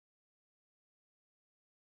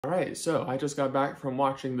Alright, so I just got back from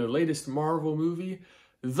watching the latest Marvel movie,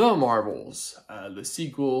 The Marvels, the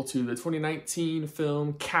sequel to the 2019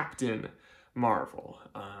 film Captain Marvel.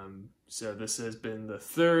 So this has been the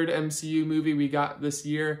third MCU movie we got this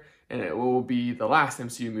year, and it will be the last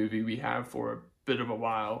MCU movie we have for a bit of a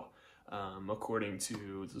while, according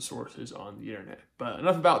to the sources on the internet. But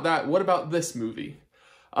enough about that. What about this movie?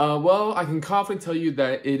 Well, I can confidently tell you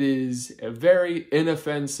that it is a very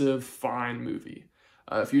inoffensive, fine movie.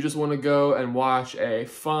 If you just want to go and watch a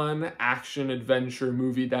fun action-adventure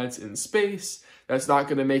movie that's in space, that's not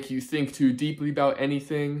going to make you think too deeply about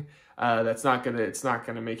anything, it's not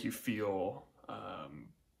gonna make you feel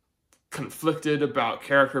conflicted about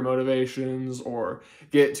character motivations or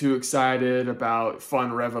get too excited about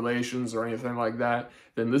fun revelations or anything like that,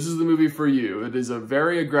 then this is the movie for you. It is a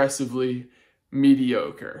very aggressively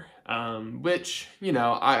mediocre, which, you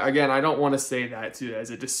know, I don't want to say that as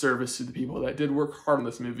a disservice to the people that did work hard on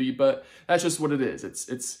this movie, but that's just what it is.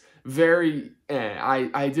 It's very,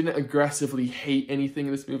 I didn't aggressively hate anything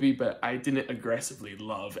in this movie, but I didn't aggressively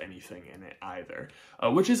love anything in it either,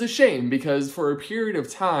 which is a shame because for a period of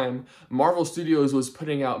time, Marvel Studios was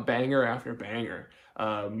putting out banger after banger.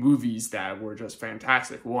 Movies that were just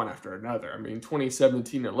fantastic, one after another. I mean,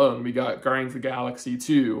 2017 alone, we got Guardians of the Galaxy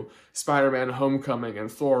 2, Spider-Man Homecoming,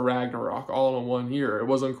 and Thor Ragnarok all in 1 year. It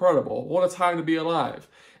was incredible. What a time to be alive.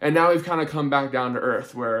 And now we've kind of come back down to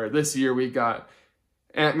earth, where this year we got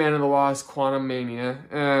Ant-Man and the Wasp,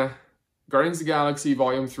 Quantumania, Guardians of the Galaxy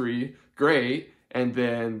Volume 3, great, and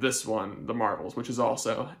then this one, The Marvels, which is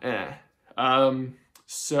also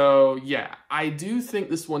So yeah, I do think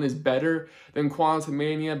this one is better than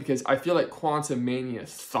Quantumania because I feel like Quantumania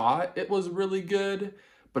thought it was really good,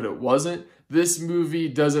 but it wasn't. This movie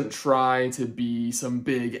doesn't try to be some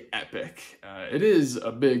big epic. It is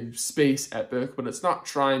a big space epic, but it's not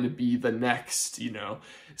trying to be the next, you know,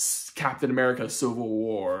 Captain America Civil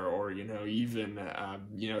War or, you know, even,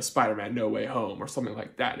 Spider-Man No Way Home or something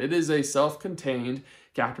like that. It is a self-contained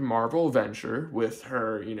Captain Marvel venture with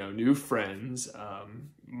her, you know, new friends,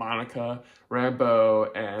 Monica Rambeau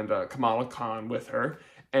and Kamala Khan with her.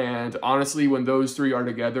 And honestly, when those three are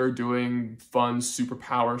together doing fun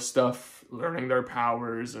superpower stuff, learning their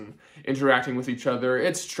powers and interacting with each other,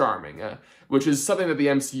 it's charming, which is something that the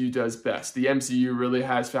MCU does best. The MCU really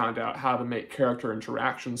has found out how to make character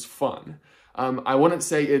interactions fun. I wouldn't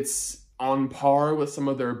say it's on par with some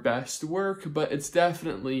of their best work, but it's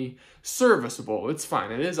definitely serviceable. It's fine.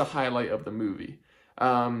 It is a highlight of the movie.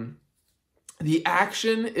 The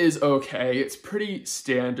action is okay. It's pretty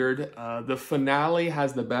standard. The finale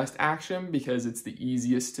has the best action because it's the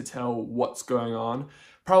easiest to tell what's going on,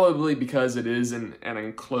 probably because it is in an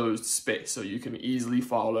enclosed space, so you can easily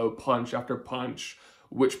follow punch after punch,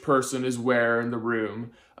 which person is where in the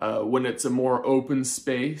room. When it's a more open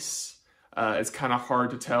space, it's kind of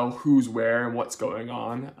hard to tell who's where and what's going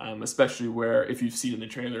on, especially where, if you've seen in the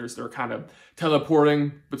trailers, they're kind of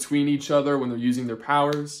teleporting between each other when they're using their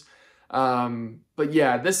powers. But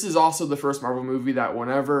yeah, this is also the first Marvel movie that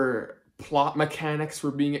whenever plot mechanics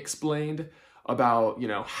were being explained about, you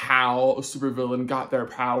know, how a supervillain got their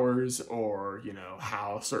powers or, you know,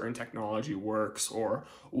 how certain technology works or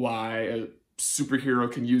why a superhero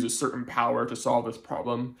can use a certain power to solve this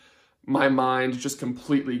problem, my mind just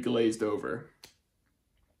completely glazed over.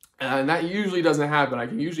 And that usually doesn't happen. I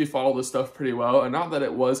can usually follow this stuff pretty well. And not that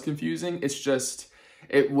it was confusing, it's just,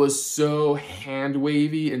 it was so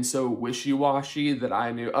hand-wavy and so wishy-washy that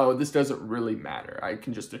I knew, oh, this doesn't really matter. I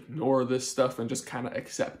can just ignore this stuff and just kind of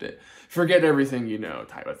accept it. Forget everything you know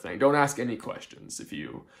type of thing. Don't ask any questions. If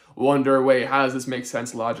you wonder, wait, how does this make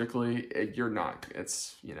sense logically? You're not.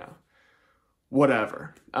 It's, you know,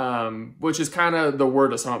 whatever. Which is kind of the word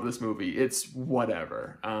to sum up this movie. It's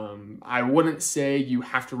whatever. I wouldn't say you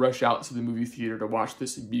have to rush out to the movie theater to watch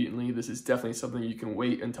this immediately. This is definitely something you can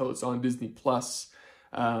wait until it's on Disney+.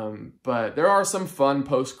 But there are some fun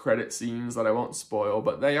post-credit scenes that I won't spoil,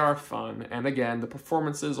 but they are fun. And again, the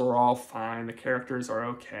performances are all fine. The characters are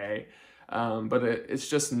okay. But it's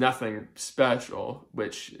just nothing special,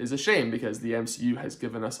 which is a shame because the MCU has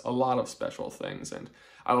given us a lot of special things. And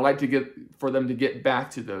I would like for them to get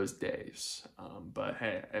back to those days. But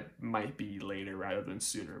hey, it might be later rather than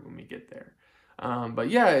sooner when we get there. But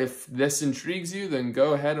yeah, if this intrigues you, then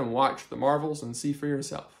go ahead and watch The Marvels and see for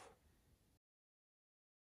yourself.